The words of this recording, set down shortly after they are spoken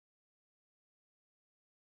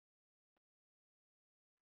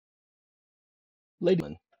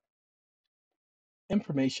Ladies,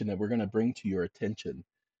 information that we're going to bring to your attention.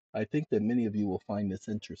 I think that many of you will find this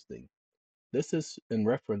interesting. This is in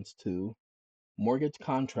reference to mortgage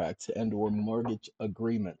contracts and or mortgage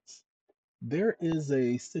agreements. There is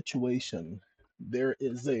a situation, there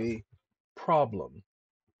is a problem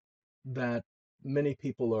that many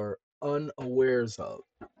people are unawares of,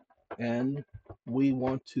 and we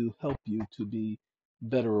want to help you to be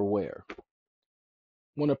better aware.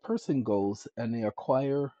 When a person goes and they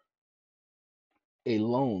acquire a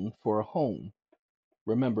loan for a home,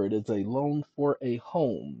 remember, it is a loan for a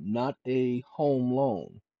home, not a home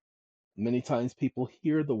loan. Many times people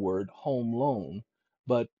hear the word home loan,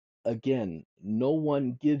 but again, no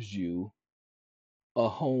one gives you a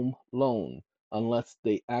home loan unless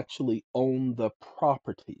they actually own the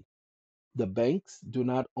property. The banks do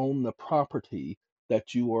not own the property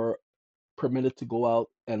that you are permitted to go out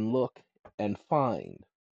and look and find.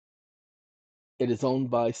 It is owned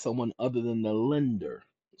by someone other than the lender.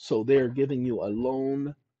 So they're giving you a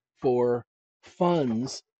loan for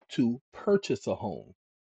funds to purchase a home.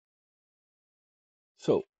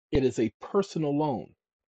 So it is a personal loan.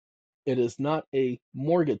 It is not a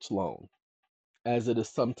mortgage loan, as it is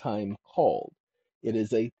sometimes called. It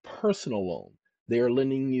is a personal loan. They are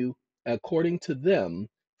lending you, according to them,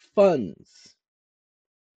 funds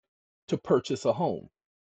to purchase a home.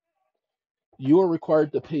 You are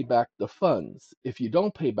required to pay back the funds. If you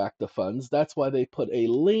don't pay back the funds, that's why they put a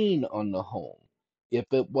lien on the home. If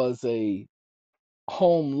it was a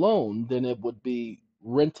home loan, then it would be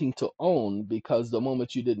renting to own, because the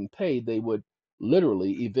moment you didn't pay, they would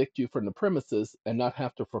literally evict you from the premises and not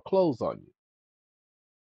have to foreclose on you.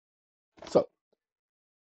 So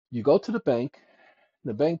you go to the bank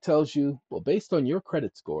tells you, well, based on your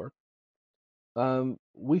credit score,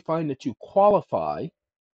 we find that you qualify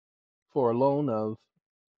for a loan of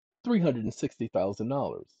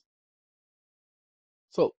 $360,000.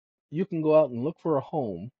 So you can go out and look for a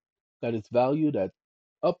home that is valued at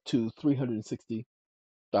up to $360,000.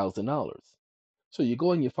 So you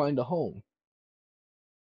go and you find a home,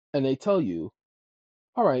 and they tell you,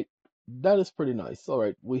 all right, that is pretty nice. All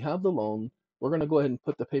right, we have the loan. We're going to go ahead and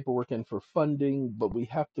put the paperwork in for funding, but we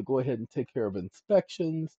have to go ahead and take care of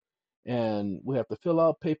inspections, and we have to fill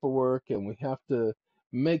out paperwork, and we have to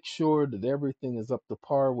make sure that everything is up to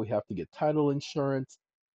par. We have to get title insurance,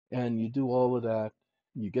 and you do all of that.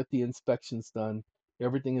 You get the inspections done.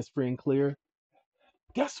 Everything is free and clear.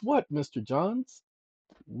 Guess what, Mr. Johns?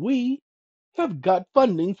 We have got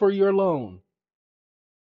funding for your loan.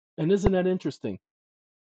 And isn't that interesting?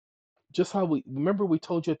 Just how we remember, we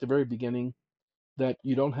told you at the very beginning that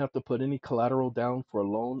you don't have to put any collateral down for a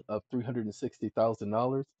loan of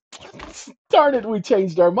 $360,000. Darn it, we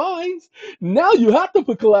changed our minds. Now you have to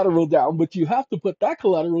put collateral down, but you have to put that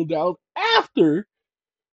collateral down after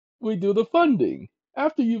we do the funding,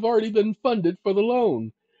 after you've already been funded for the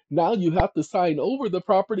loan. Now you have to sign over the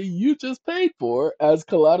property you just paid for as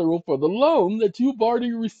collateral for the loan that you've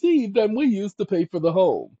already received and we used to pay for the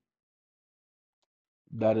home.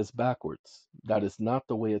 That is backwards. That is not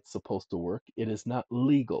the way it's supposed to work. It is not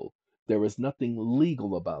legal. There is nothing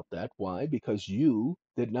legal about that. Why? Because you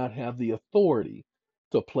did not have the authority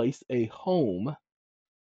to place a home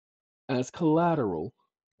as collateral,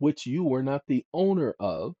 which you were not the owner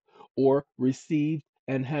of or received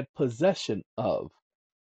and had possession of.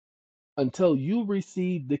 Until you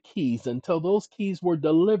received the keys, until those keys were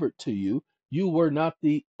delivered to you, you were not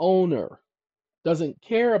the owner. Doesn't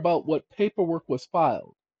care about what paperwork was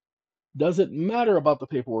filed. Doesn't matter about the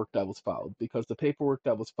paperwork that was filed, because the paperwork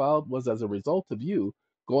that was filed was as a result of you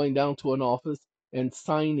going down to an office and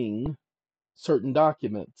signing certain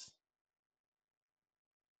documents.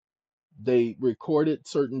 They recorded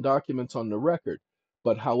certain documents on the record.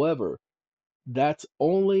 But however, that's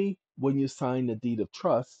only when you sign the deed of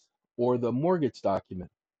trust or the mortgage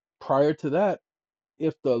document. Prior to that,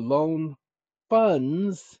 if the loan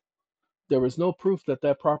funds, there is no proof that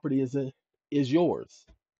that property is yours.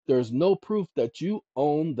 There's no proof that you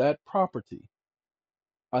own that property.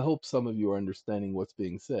 I hope some of you are understanding what's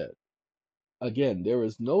being said. Again, there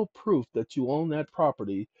is no proof that you own that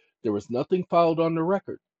property. There was nothing filed on the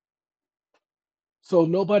record. So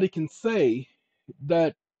nobody can say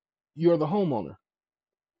that you're the homeowner.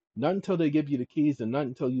 Not until they give you the keys, and not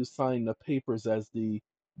until you sign the papers as the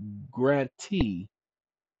grantee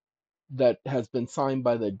that has been signed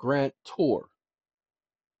by the grantor.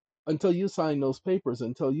 Until you sign those papers,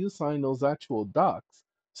 until you sign those actual docs.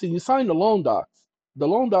 See, you sign the loan docs. The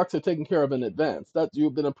loan docs are taken care of in advance. That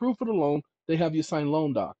you've been approved for the loan, they have you sign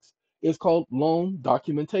loan docs. It's called loan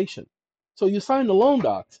documentation. So you sign the loan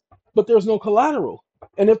docs, but there's no collateral.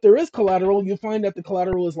 And if there is collateral, you find that the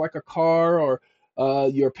collateral is like a car or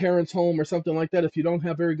your parents' home or something like that if you don't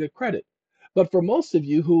have very good credit. But for most of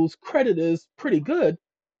you whose credit is pretty good,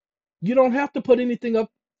 you don't have to put anything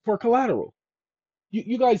up for collateral.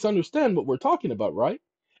 You guys understand what we're talking about, right?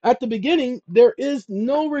 At the beginning, there is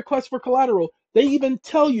no request for collateral. They even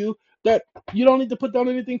tell you that you don't need to put down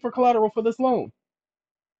anything for collateral for this loan.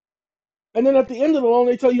 And then at the end of the loan,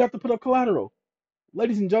 they tell you have to put up collateral.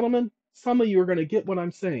 Ladies and gentlemen, some of you are going to get what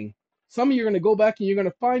I'm saying. Some of you are going to go back and you're going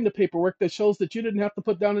to find the paperwork that shows that you didn't have to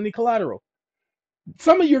put down any collateral.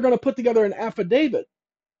 Some of you are going to put together an affidavit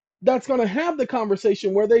that's going to have the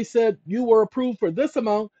conversation where they said you were approved for this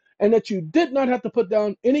amount and that you did not have to put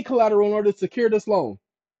down any collateral in order to secure this loan.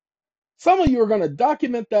 Some of you are going to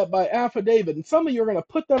document that by affidavit, and some of you are going to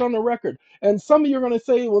put that on the record. And some of you are going to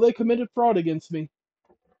say, well, they committed fraud against me.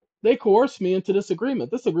 They coerced me into this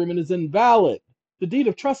agreement. This agreement is invalid. The deed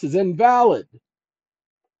of trust is invalid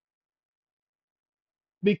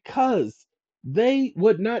because they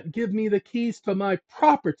would not give me the keys to my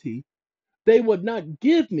property. They would not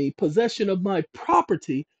give me possession of my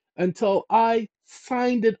property until I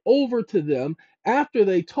signed it over to them after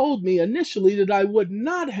they told me initially that I would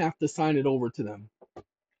not have to sign it over to them.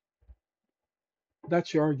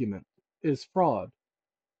 That's your argument, is fraud.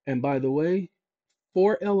 And by the way,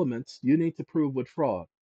 4 elements you need to prove with fraud.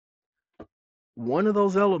 One of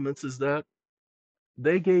those elements is that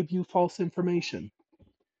they gave you false information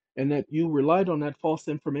and that you relied on that false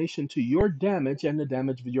information to your damage and the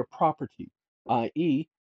damage of your property, i.e.,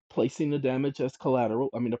 placing the damage as collateral,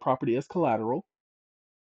 the property as collateral,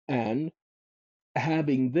 and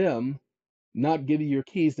having them not give you your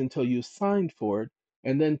keys until you signed for it,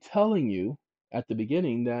 and then telling you at the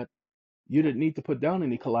beginning that you didn't need to put down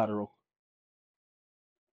any collateral.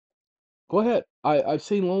 Go ahead. I've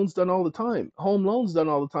seen loans done all the time, home loans done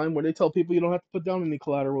all the time, where they tell people you don't have to put down any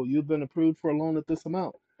collateral. You've been approved for a loan at this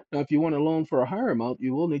amount. Now, if you want a loan for a higher amount,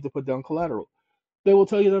 you will need to put down collateral. They will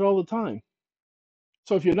tell you that all the time.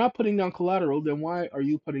 So if you're not putting down collateral, then why are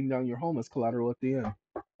you putting down your home as collateral at the end?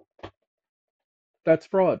 That's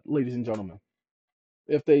fraud, ladies and gentlemen.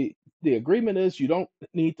 If the agreement is you don't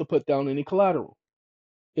need to put down any collateral.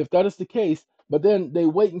 If that is the case, but then they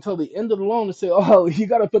wait until the end of the loan to say, "Oh, you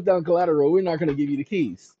got to put down collateral. We're not going to give you the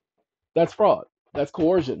keys." That's fraud. That's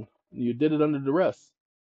coercion. You did it under duress.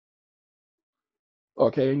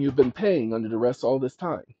 Okay, and you've been paying under duress all this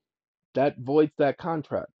time. That voids that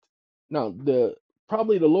contract. Now,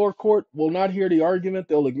 probably the lower court will not hear the argument.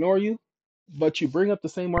 They'll ignore you, but you bring up the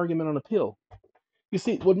same argument on appeal. You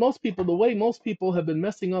see, with most people, the way most people have been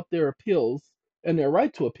messing up their appeals and their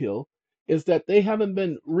right to appeal is that they haven't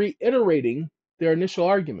been reiterating their initial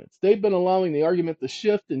arguments. They've been allowing the argument to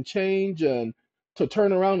shift and change and to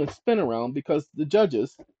turn around and spin around because the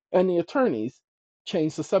judges and the attorneys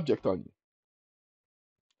change the subject on you.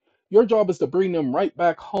 Your job is to bring them right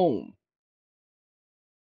back home,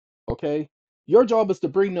 okay? Your job is to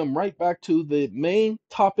bring them right back to the main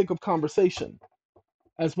topic of conversation.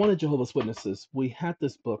 As one of Jehovah's Witnesses, we have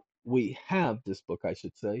this book, I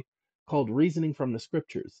should say, called Reasoning from the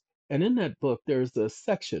Scriptures. And in that book, there's a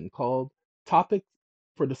section called Topics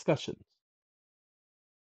for Discussions.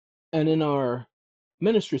 And in our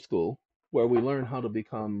ministry school, where we learn how to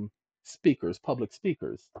become speakers, public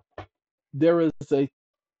speakers, there is a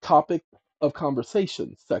topic of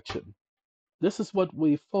conversation section. This is what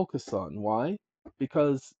we focus on. Why?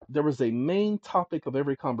 Because there is a main topic of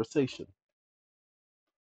every conversation.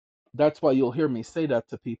 That's why you'll hear me say that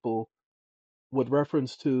to people with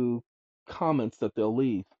reference to comments that they'll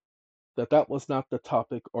leave, that was not the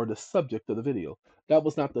topic or the subject of the video. That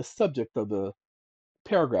was not the subject of the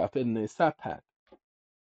paragraph in the SAT pack.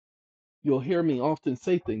 You'll hear me often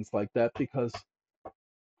say things like that because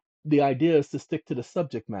the idea is to stick to the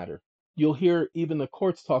subject matter. You'll hear even the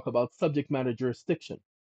courts talk about subject matter jurisdiction.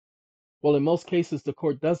 Well, in most cases, the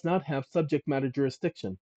court does not have subject matter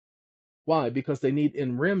jurisdiction. Why? Because they need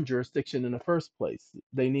in rem jurisdiction in the first place.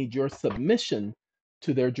 They need your submission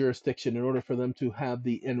to their jurisdiction in order for them to have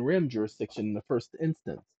the in rem jurisdiction in the first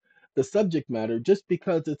instance. The subject matter, just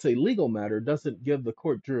because it's a legal matter, doesn't give the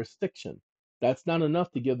court jurisdiction. That's not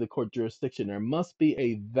enough to give the court jurisdiction. There must be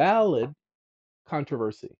a valid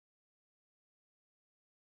controversy.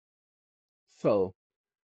 So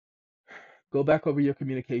go back over your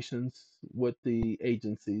communications with the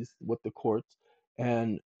agencies, with the courts,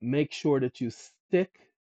 and make sure that you stick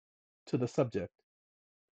to the subject.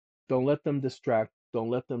 Don't let them distract.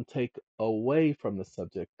 Don't let them take away from the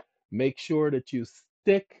subject. Make sure that you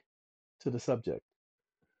stick to the subject.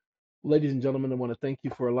 Ladies and gentlemen, I want to thank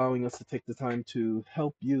you for allowing us to take the time to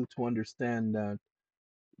help you to understand that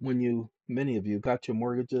when many of you got your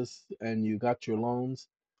mortgages and you got your loans,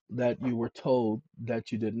 that you were told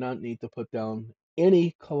that you did not need to put down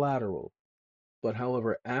any collateral. But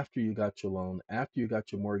however, after you got your loan, after you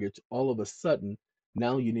got your mortgage, all of a sudden,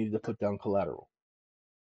 now you needed to put down collateral.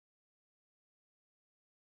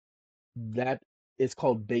 That is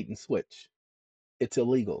called bait and switch. It's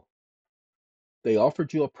illegal. They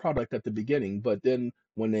offered you a product at the beginning, but then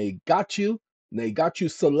when they got you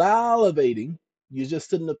salivating, you're just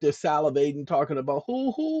sitting up there salivating, talking about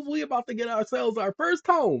who we about to get ourselves our first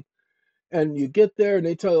home. And you get there and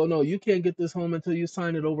they tell you, oh no, you can't get this home until you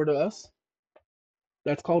sign it over to us.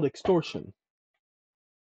 That's called extortion.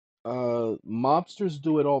 Mobsters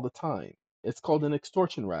do it all the time. It's called an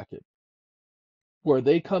extortion racket, where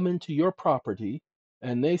they come into your property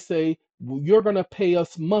and they say, "Well, you're going to pay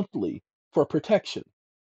us monthly for protection.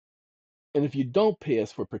 And if you don't pay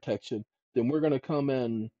us for protection, then we're going to come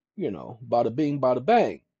and, bada bing, bada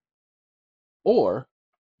bang. Or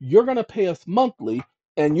you're going to pay us monthly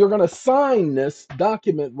and you're going to sign this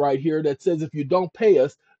document right here that says if you don't pay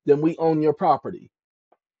us, then we own your property."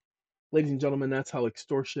 Ladies and gentlemen, that's how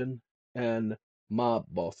extortion and mob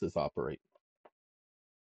bosses operate.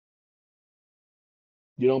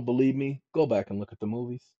 You don't believe me? Go back and look at the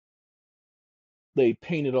movies. They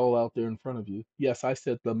paint it all out there in front of you. Yes, I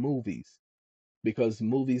said the movies, because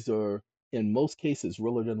movies are, in most cases,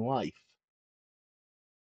 realer than life.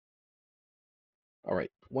 All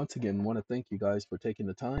right. Once again, I want to thank you guys for taking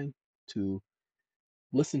the time to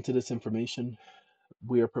listen to this information.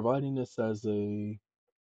 We are providing this as a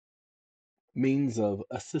means of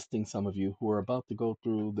assisting some of you who are about to go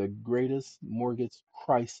through the greatest mortgage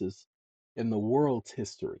crisis in the world's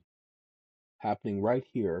history, happening right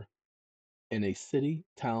here in a city,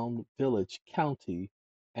 town, village, county,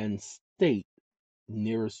 and state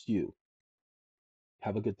nearest you.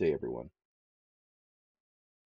 Have a good day, everyone.